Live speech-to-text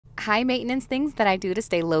High maintenance things that I do to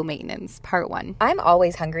stay low maintenance, part 1. I'm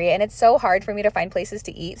always hungry and it's so hard for me to find places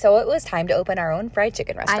to eat, so it was time to open our own fried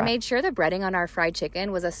chicken restaurant. I made sure the breading on our fried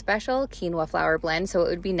chicken was a special quinoa flour blend so it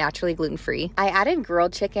would be naturally gluten-free. I added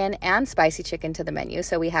grilled chicken and spicy chicken to the menu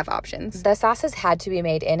so we have options. The sauces had to be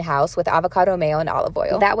made in-house with avocado mayo and olive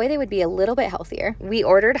oil. That way they would be a little bit healthier. We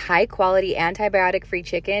ordered high-quality antibiotic-free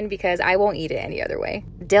chicken because I won't eat it any other way.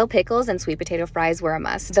 Dill pickles and sweet potato fries were a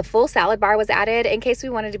must. The full salad bar was added in case we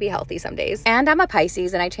wanted to be healthy some days. And I'm a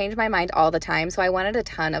Pisces and I change my mind all the time, so I wanted a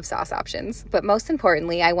ton of sauce options. But most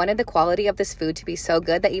importantly, I wanted the quality of this food to be so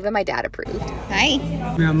good that even my dad approved. Hi.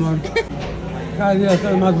 Mi amor, cada día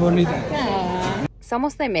estoy más bonita.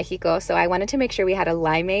 Somos de Mexico, so I wanted to make sure we had a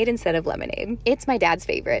limeade instead of lemonade. It's my dad's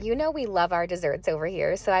favorite. You know we love our desserts over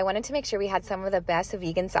here, so I wanted to make sure we had some of the best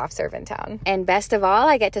vegan soft serve in town. And best of all,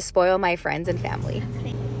 I get to spoil my friends and family.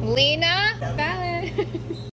 Lena, bye.